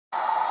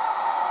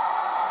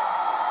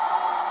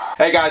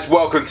Hey guys,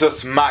 welcome to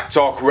Smack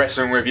Talk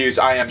Wrestling Reviews.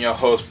 I am your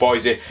host,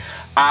 Boise,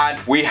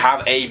 and we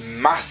have a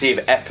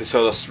massive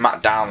episode of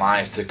SmackDown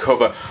Live to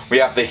cover. We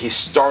have the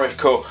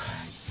historical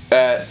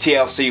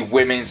TLC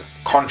Women's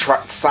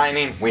contract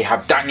signing. We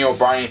have Daniel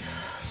Bryan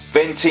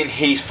venting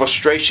his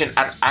frustration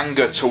and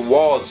anger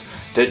towards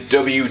the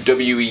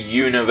WWE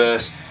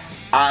Universe,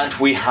 and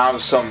we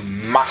have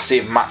some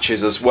massive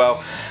matches as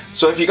well.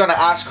 So if you're going to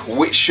ask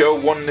which show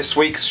won this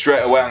week,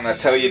 straight away I'm going to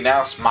tell you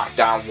now,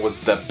 SmackDown was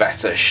the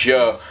better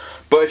show.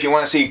 But if you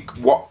want to see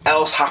what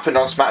else happened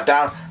on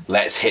SmackDown,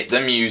 let's hit the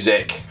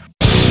music.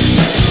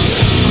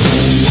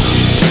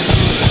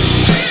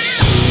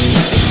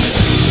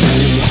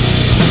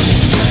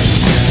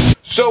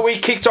 So we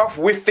kicked off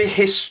with the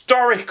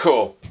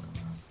historical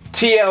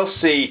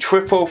TLC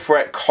triple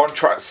threat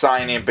contract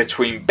signing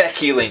between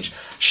Becky Lynch,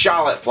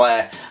 Charlotte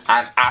Flair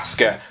and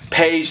Asuka.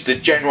 Paige, the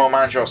general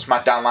manager of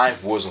SmackDown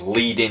Live, was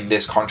leading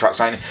this contract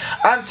signing,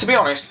 and to be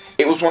honest,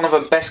 it was one of the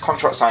best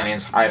contract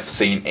signings I've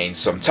seen in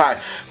some time.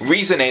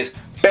 Reason is,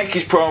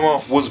 Becky's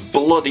promo was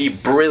bloody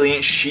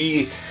brilliant.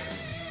 She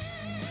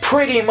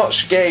pretty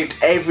much gave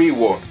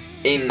everyone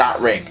in that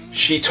ring.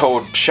 She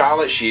told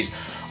Charlotte she's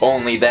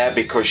only there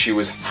because she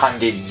was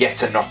handed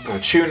yet an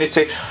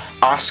opportunity.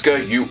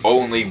 Asuka,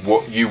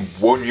 you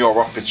won your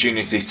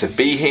opportunity to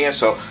be here,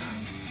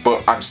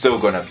 but I'm still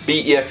gonna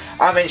beat you.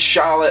 And then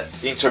Charlotte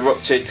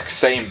interrupted,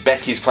 saying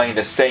Becky's playing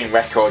the same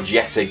record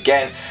yet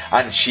again,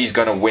 and she's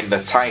gonna win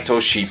the title.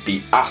 She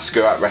beat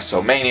Asuka at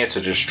WrestleMania to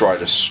destroy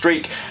the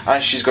streak,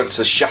 and she's going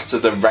to shatter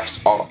the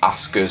rest of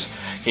Asuka's,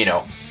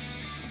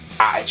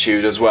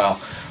 attitude as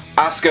well.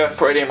 Asuka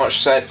pretty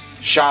much said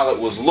Charlotte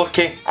was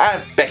lucky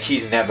and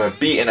Becky's never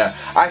beaten her.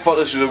 I thought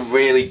this was a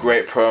really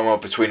great promo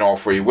between all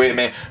three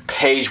women.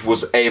 Paige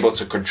was able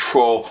to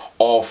control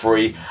all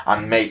three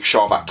and make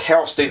sure that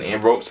chaos didn't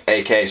erupt,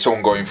 aka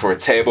someone going for a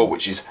table,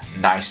 which is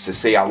nice to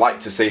see. I like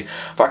to see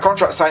that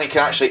contract signing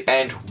can actually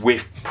end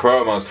with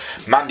promos.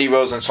 Mandy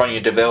Rose and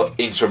Sonya Deville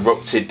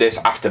interrupted this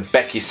after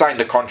Becky signed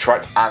the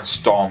contract and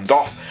stormed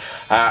off.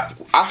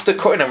 After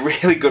cutting a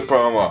really good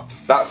promo,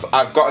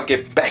 I've got to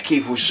give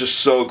Becky, was just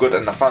so good,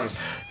 and the fans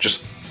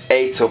just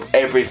ate up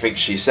everything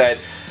she said.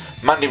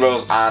 Mandy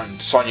Rose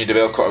and Sonya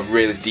Deville cut a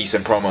really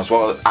decent promo as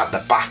well at the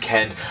back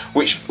end,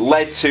 which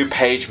led to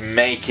Paige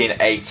making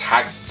a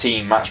tag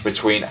team match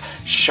between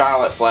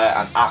Charlotte Flair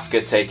and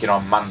Asuka, taking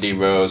on Mandy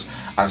Rose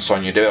and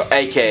Sonya Deville,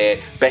 aka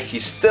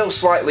Becky's still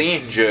slightly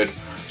injured,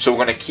 so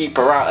we're going to keep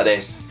her out of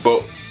this,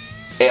 but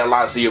it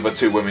allows the other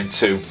two women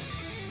to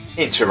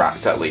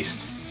interact at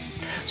least.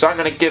 So I'm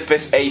going to give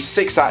this a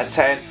 6 out of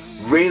 10.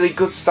 Really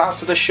good start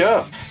to the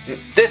show.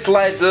 This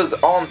led us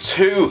on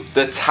to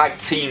the tag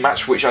team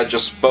match which I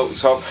just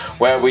spoke of,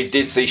 where we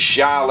did see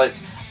Charlotte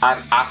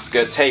and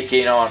Asuka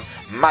taking on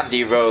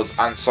Mandy Rose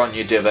and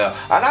Sonya Deville.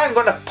 And I'm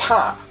going to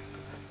pat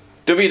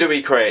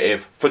WWE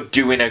Creative for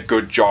doing a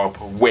good job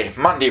with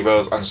Mandy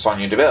Rose and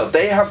Sonya Deville.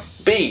 They have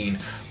been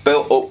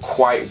built up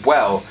quite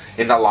well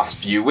in the last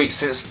few weeks.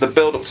 Since the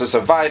build up to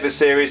Survivor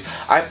Series,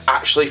 I've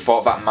actually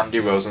thought that Mandy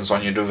Rose and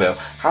Sonya Deville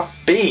have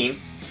been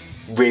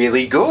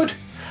really good.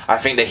 I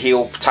think the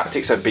heel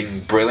tactics have been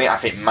brilliant. I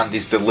think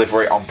Mandy's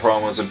delivery on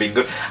promos have been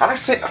good. And I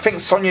think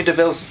Sonya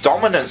Deville's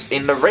dominance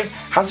in the ring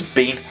has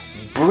been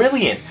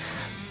brilliant.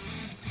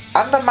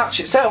 And the match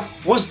itself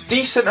was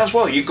decent as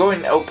well. You're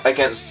going up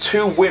against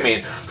two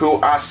women who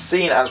are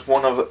seen as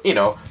one of,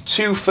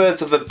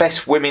 2/3 of the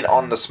best women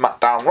on the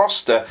SmackDown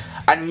roster,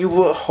 and you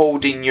were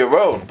holding your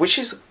own, which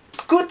is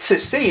good to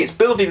see. It's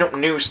building up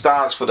new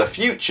stars for the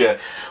future,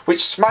 which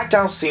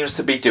SmackDown seems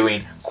to be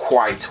doing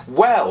quite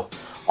well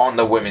on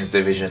the women's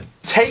division.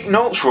 Take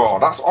notes, Raw.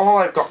 That's all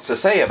I've got to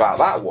say about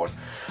that one.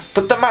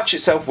 But the match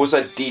itself was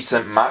a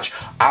decent match.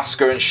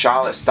 Asuka and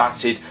Charlotte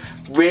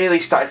really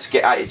started to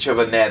get at each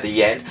other near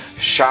the end.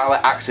 Charlotte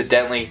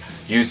accidentally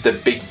used the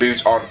big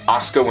boot on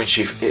Asuka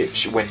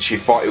when she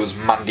thought it was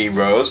Mandy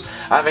Rose.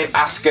 I mean,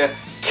 Asuka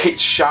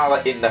kicked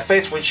Charlotte in the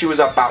face when she was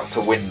about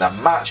to win the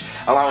match,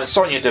 allowing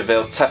Sonya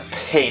Deville to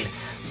pin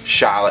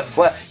Charlotte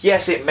Flair.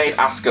 Yes, it made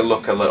Asuka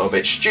look a little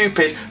bit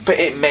stupid, but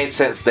it made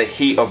sense. The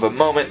heat of the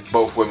moment,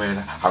 both women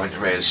having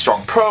really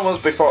strong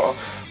promos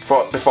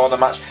before the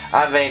match,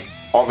 and then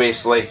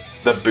obviously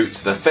the boot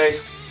to the face.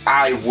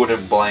 I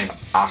wouldn't blame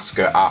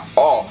Asuka at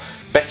all.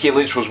 Becky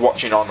Lynch was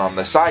watching on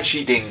the side.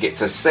 She didn't get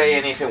to say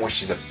anything,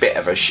 which is a bit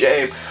of a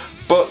shame,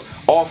 but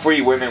all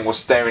three women were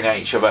staring at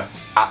each other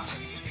at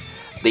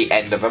the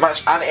end of the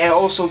match, and it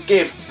also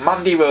gave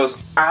Mandy Rose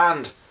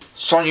and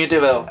Sonya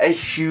Deville a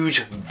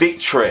huge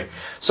victory.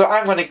 So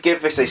I'm going to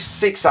give this a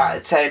 6 out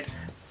of 10.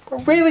 A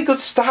really good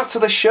start to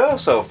the show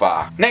so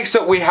far. Next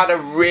up, we had a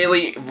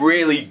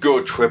really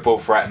good triple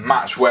threat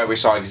match where we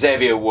saw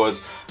Xavier Woods,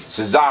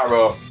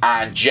 Cesaro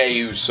and Jey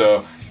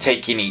Uso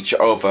taking each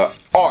other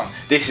on.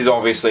 This is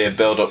obviously a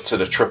build up to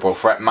the triple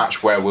threat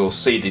match where we'll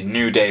see the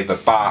New Day, the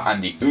Bar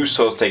and the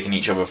Usos taking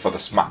each other for the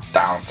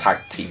SmackDown Tag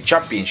Team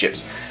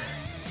Championships.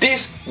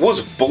 This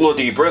was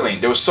bloody brilliant.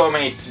 There were so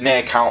many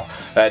near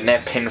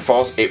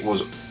pinfalls. It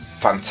was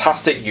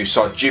fantastic. You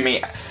saw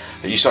Jimmy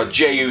You saw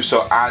Jey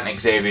Uso and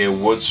Xavier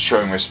Woods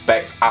showing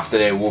respect after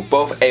they were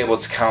both able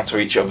to counter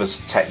each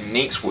other's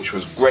techniques, which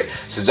was great.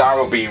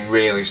 Cesaro being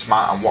really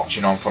smart and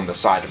watching on from the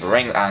side of the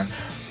ring and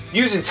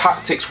using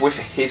tactics with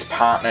his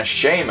partner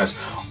Sheamus.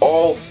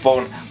 All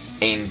fun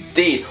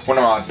indeed. One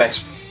of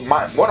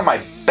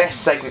my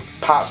best segment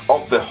parts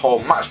of the whole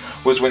match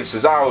was when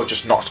Cesaro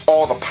just knocked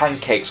all the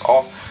pancakes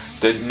off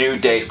the New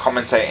Day's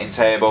commentating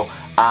table,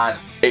 and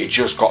it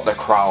just got the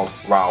crowd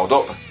riled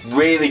up.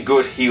 Really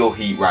good heel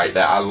heat right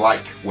there. I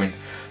like when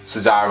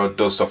Cesaro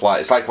does stuff like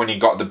that. It's like when he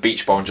got the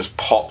beach ball and just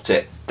popped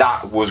it.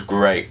 That was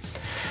great.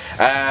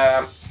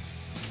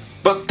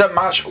 But the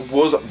match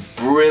was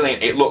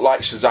brilliant. It looked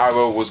like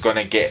Cesaro was going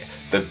to get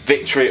the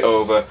victory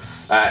over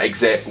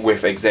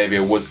with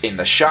Xavier Woods in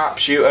the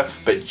sharpshooter,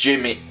 but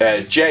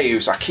Jey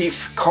Uso, I keep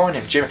calling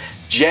him Jimmy,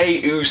 Jey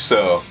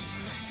Uso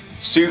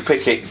super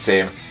kicked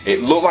him.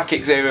 It looked like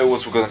Xavier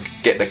Woods was going to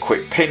get the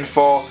quick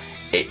pinfall.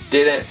 It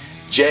didn't.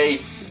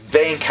 Jey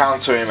then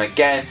counter him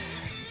again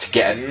to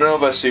get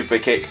another super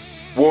kick.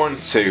 1,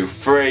 2,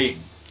 3.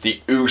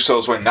 The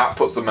Usos win. That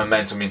puts the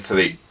momentum into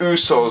the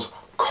Usos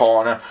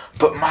corner.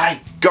 But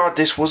my god,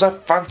 this was a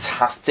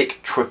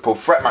fantastic triple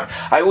threat match.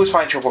 I always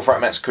find triple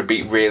threat matches could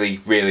be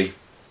really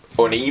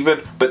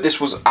uneven, but this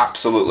was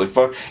absolutely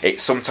fun. It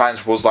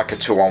sometimes was like a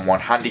 2-on-1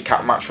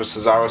 handicap match for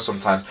Cesaro.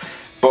 Sometimes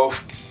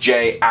both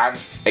Jey and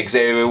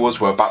Xavier Woods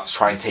were about to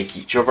try and take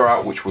each other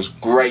out, which was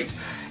great.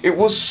 It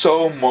was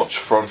so much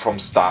fun from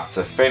start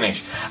to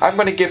finish. I'm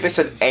going to give this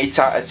an 8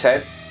 out of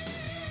 10.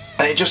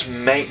 And it just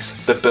makes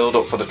the build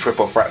up for the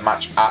triple threat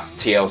match at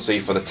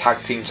TLC for the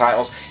tag team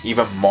titles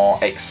even more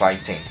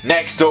exciting.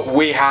 Next up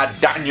we had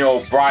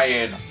Daniel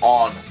Bryan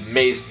on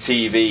Miz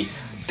TV.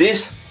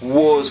 This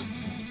was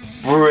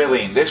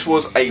brilliant. This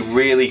was a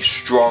really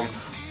strong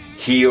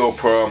heel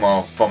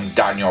promo from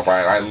Daniel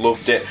Bryan. I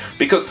loved it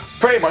because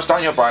pretty much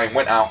Daniel Bryan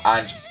went out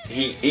and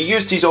he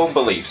used his own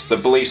beliefs. The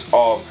beliefs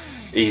of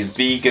his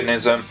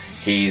veganism,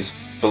 his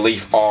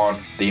belief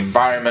on the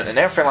environment and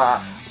everything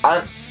like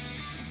that. And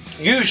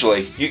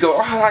usually you go, oh,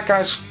 that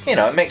guy's, you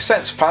know, it makes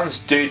sense. Fans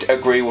did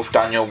agree with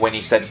Daniel when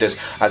he said this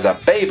as a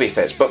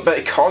babyface, but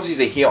because he's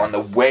a heel and the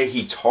way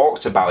he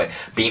talked about it,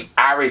 being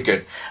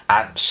arrogant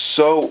and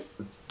so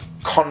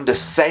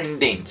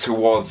condescending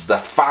towards the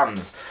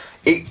fans,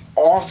 it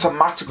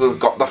automatically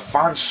got the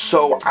fans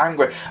so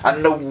angry.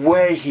 And the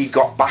way he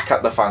got back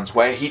at the fans,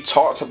 where he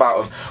talked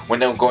about them when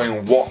they were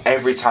going what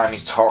every time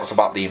he's talked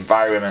about the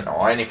environment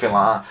or anything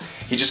like that,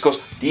 he just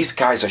goes, these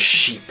guys are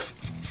sheep.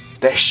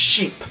 They're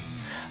sheep.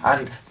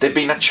 And they've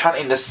been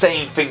chanting the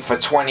same thing for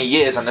 20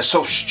 years and they're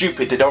so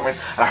stupid they don't. And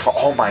I thought,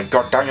 oh my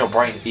god, Daniel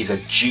Bryan is a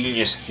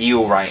genius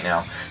heel right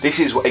now. This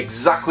is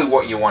exactly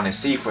what you want to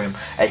see from him,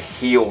 a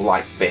heel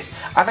like this.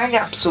 And I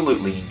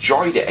absolutely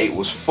enjoyed it. It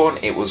was fun,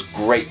 it was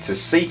great to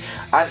see,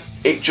 and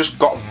it just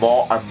got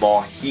more and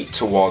more heat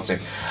towards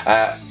him.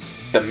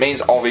 The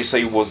Miz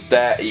obviously was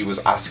there, he was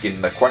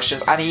asking the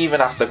questions, and he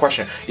even asked the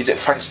question, is it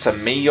thanks to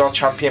me you're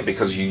champion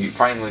because you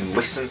finally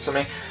listened to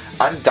me?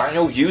 And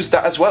Daniel used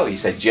that as well. He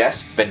said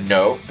yes, then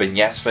no, then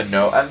yes, then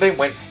no, and then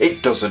went,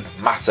 it doesn't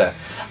matter.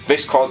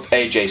 This caused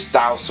AJ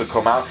Styles to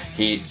come out.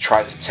 He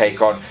tried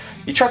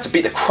to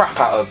beat the crap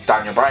out of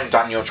Daniel Bryan.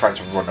 Daniel tried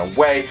to run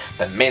away.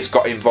 The Miz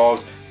got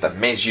involved. The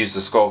Miz used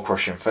the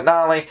skull-crushing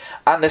finale,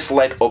 and this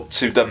led up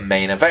to the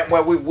main event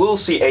where we will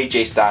see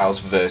AJ Styles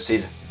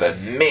versus The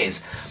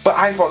Miz. But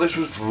I thought this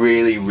was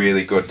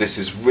really good. This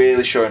is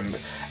really showing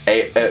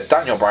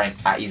Daniel Bryan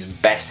at his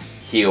best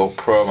heel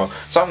promo.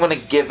 So I'm going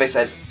to give this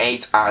an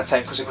 8 out of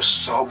 10 because it was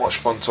so much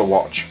fun to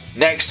watch.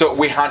 Next up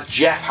we had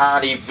Jeff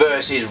Hardy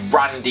versus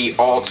Randy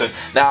Orton.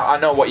 Now I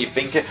know what you're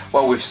thinking,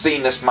 well, we've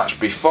seen this match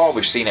before,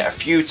 we've seen it a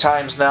few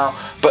times now,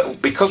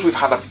 but because we've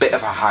had a bit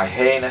of a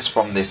hiatus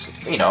from this,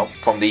 you know,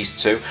 from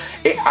these two,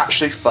 it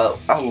actually felt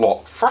a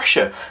lot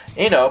fresher.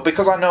 You know,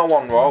 because I know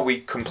on Raw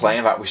we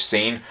complain that we've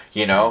seen,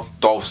 you know,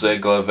 Dolph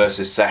Ziggler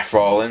versus Seth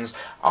Rollins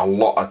a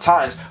lot of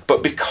times,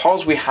 but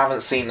because we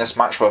haven't seen this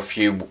match for a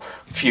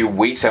few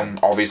weeks, and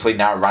obviously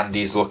now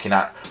Randy's looking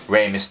at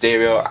Rey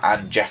Mysterio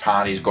and Jeff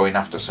Hardy's going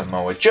after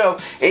Samoa Joe,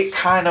 it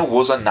kind of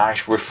was a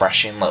nice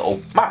refreshing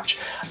little match.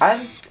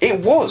 And it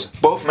was.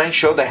 Both men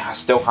showed they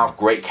still have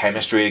great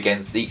chemistry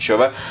against each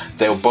other.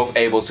 They were both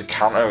able to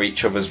counter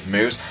each other's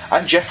moves,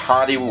 and Jeff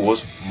Hardy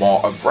was more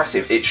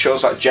aggressive. It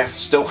shows that Jeff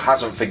still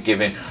hasn't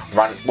forgiven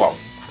Randy. Well,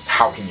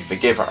 how can you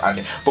forgive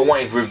Randy? But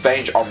wanted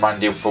revenge on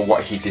Randy for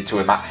what he did to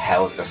him at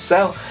Hell in a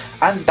Cell,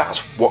 and that's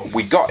what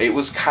we got. It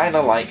was kind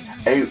of like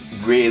a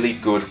really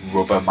good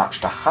rubber match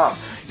to have.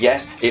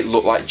 Yes, it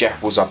looked like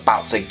Jeff was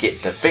about to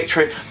get the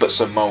victory, but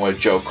Samoa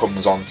Joe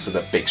comes onto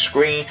the big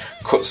screen,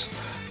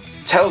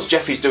 tells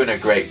Jeff he's doing a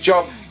great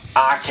job,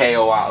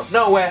 RKO out of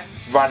nowhere,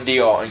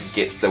 Randy Orton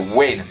gets the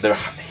win. The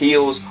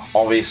heels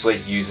obviously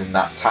using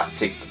that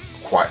tactic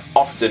quite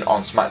often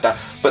on SmackDown,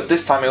 but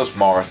this time it was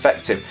more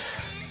effective.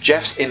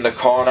 Jeff's in the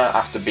corner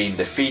after being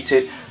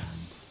defeated,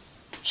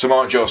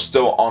 Samoa Joe's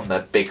still on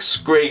the big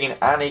screen,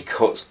 and he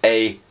cuts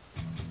a,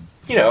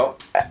 you know,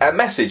 a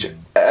message,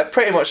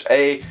 pretty much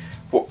a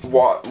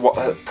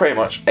pretty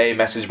much a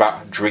message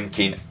about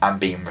drinking and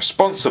being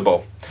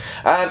responsible.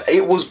 And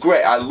it was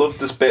great. I loved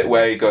this bit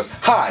where he goes,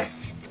 "Hi,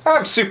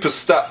 I'm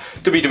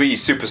WWE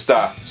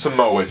superstar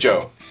Samoa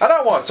Joe, and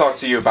I want to talk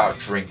to you about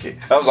drinking."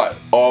 I was like,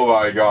 oh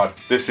my god,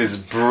 this is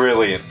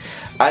brilliant.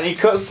 And he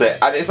cuts it,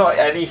 and it's not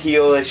any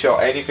heelish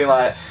or anything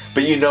like that,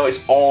 but you know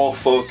it's all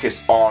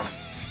focused on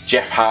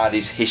Jeff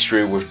Hardy's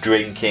history with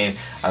drinking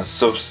and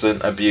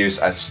substance abuse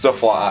and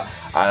stuff like that.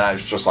 And I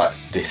was just like,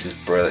 this is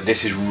brilliant.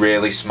 This is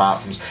really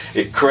smart.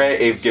 It's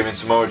creative, giving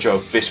Samoa Joe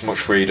this much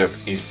freedom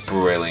is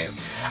brilliant.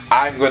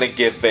 I'm going to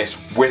give this,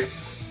 with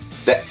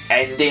the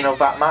ending of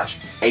that match,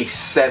 a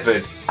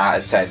 7 out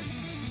of 10.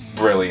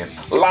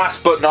 Brilliant.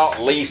 Last but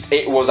not least,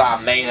 it was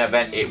our main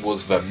event. It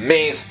was The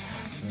Miz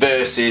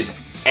versus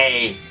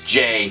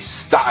AJ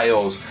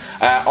Styles.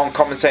 On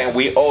commentating,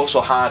 we also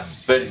had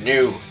the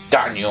new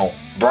Daniel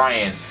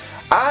Bryan.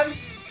 And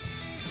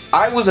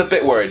I was a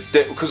bit worried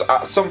because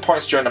at some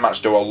points during the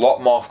match there were a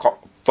lot more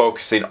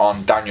focusing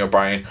on Daniel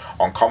Bryan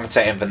on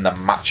commentating than the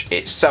match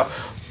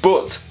itself.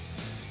 But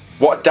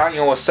what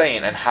Daniel was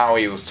saying and how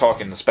he was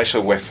talking,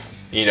 especially with,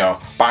 you know,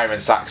 Byron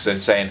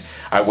Saxton saying,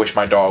 "I wish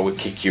my daughter would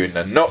kick you in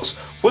the nuts,"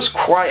 was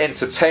quite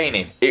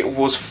entertaining. It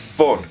was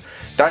fun.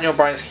 Daniel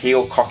Bryan's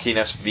heel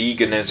cockiness,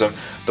 veganism,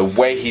 the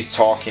way he's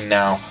talking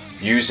now,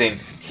 using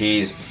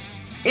his,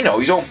 you know,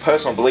 his own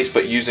personal beliefs,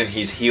 but using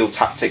his heel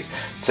tactics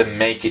to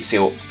make it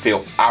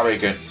feel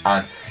arrogant,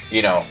 and,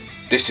 you know,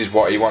 this is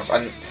what he wants.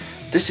 And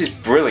this is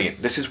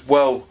brilliant. This is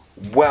well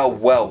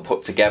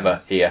put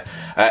together here.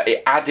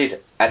 It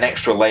added an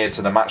extra layer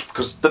to the match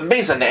because The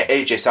Miz and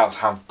AJ Styles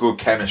have good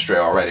chemistry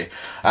already,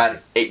 and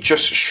it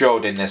just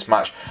showed in this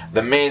match.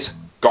 The Miz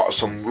got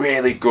some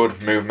really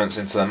good movements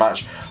into the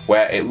match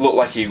where it looked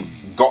like he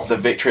got the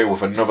victory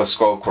with another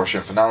skull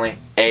crushing finale.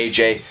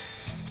 AJ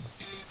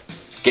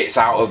gets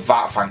out of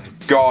that, thank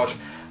God,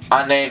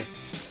 and then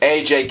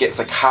AJ gets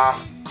a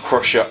calf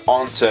crusher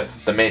onto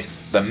The Miz.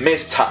 The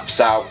Miz taps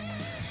out,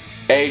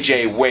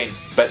 AJ wins,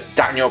 but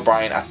Daniel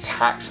Bryan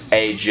attacks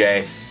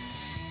AJ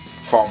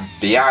from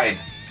behind.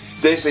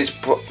 This is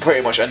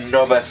pretty much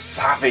another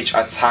savage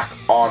attack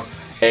on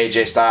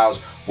AJ Styles,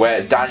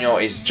 where Daniel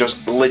is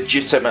just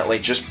legitimately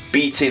just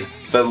beating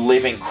the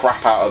living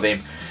crap out of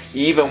him.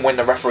 Even when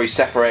the referee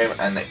separates him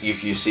and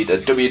you see the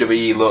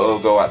WWE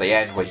logo at the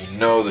end where you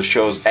know the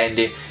show's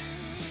ending,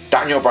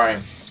 Daniel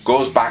Bryan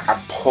goes back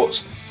and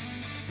puts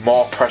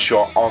more pressure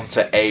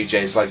onto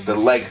AJ's, like the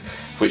leg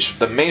which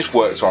The Miz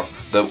worked on,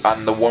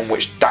 and the one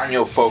which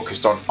Daniel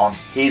focused on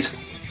his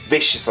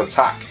vicious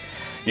attack.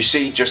 You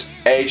see just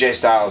AJ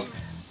Styles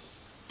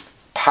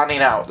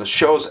panning out, the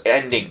show's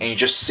ending, and you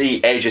just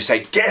see AJ say,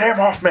 "Get him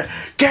off me!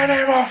 Get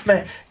him off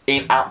me!"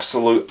 in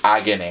absolute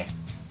agony.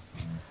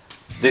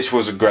 This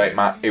was a great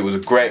match. It was a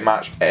great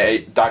match.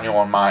 Daniel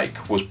on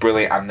mic was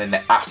brilliant, and then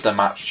the after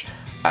match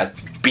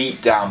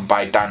beat down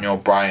by Daniel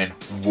Bryan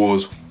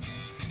was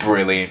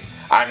brilliant.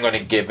 I'm going to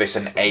give this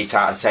an 8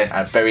 out of 10,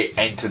 a very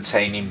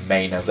entertaining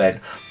main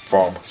event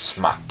from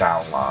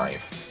SmackDown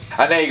Live.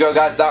 And there you go,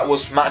 guys, that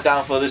was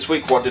SmackDown for this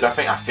week. What did I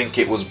think? I think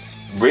it was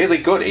really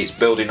good. It's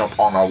building up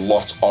on a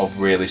lot of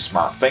really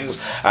smart things.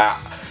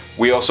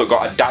 We also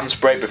got a dance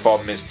break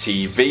before Miz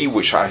TV,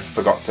 which I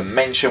forgot to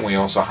mention. We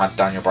also had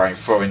Daniel Bryan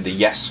throwing the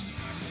yes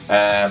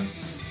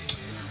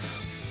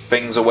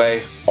things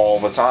away all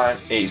the time.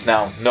 It's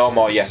now no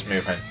more yes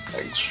movement.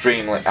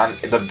 Extremely. And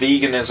the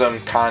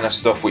veganism kind of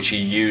stuff which he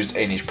used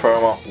in his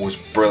promo was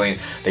brilliant.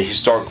 The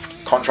historic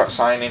contract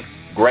signing,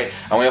 great.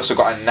 And we also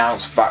got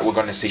announced that we're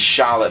going to see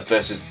Charlotte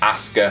versus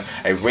Asuka,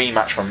 a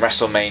rematch from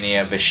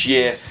WrestleMania this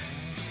year,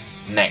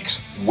 next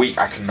week.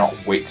 I cannot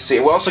wait to see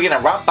it. We're also getting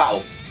a rap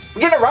battle.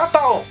 We're getting a rap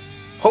battle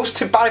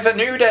hosted by The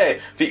New Day.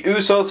 The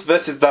Usos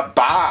versus The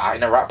Bar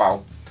in a rap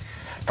battle.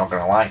 Not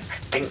gonna lie,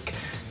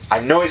 I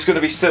know it's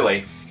gonna be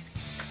silly,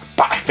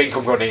 but I think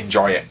I'm gonna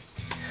enjoy it.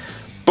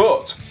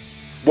 But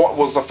what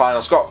was the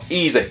final score?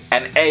 Easy,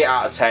 an 8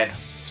 out of 10.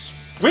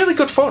 Really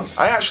good fun.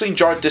 I actually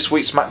enjoyed this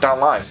week's SmackDown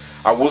Live.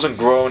 I wasn't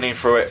groaning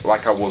through it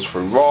like I was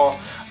through Raw,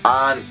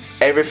 and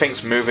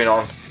everything's moving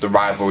on the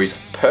rivalries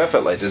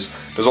perfectly. There's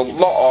a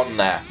lot on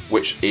there,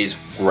 which is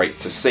great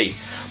to see.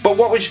 But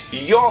what was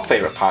your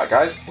favourite part,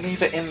 guys?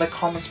 Leave it in the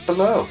comments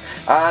below.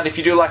 And if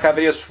you do like our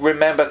videos,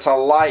 remember to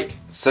like,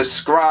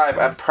 subscribe,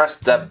 and press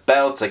the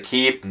bell to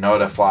keep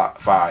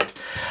notified.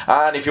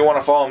 And if you want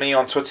to follow me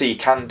on Twitter, you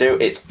can do.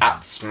 It's at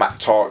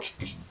SmackTalk.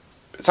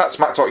 It's at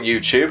SmackTalk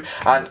YouTube.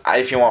 And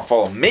if you want to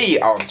follow me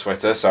on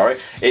Twitter,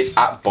 it's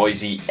at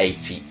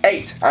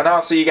Boise88. And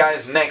I'll see you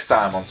guys next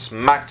time on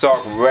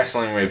SmackTalk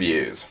Wrestling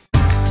Reviews.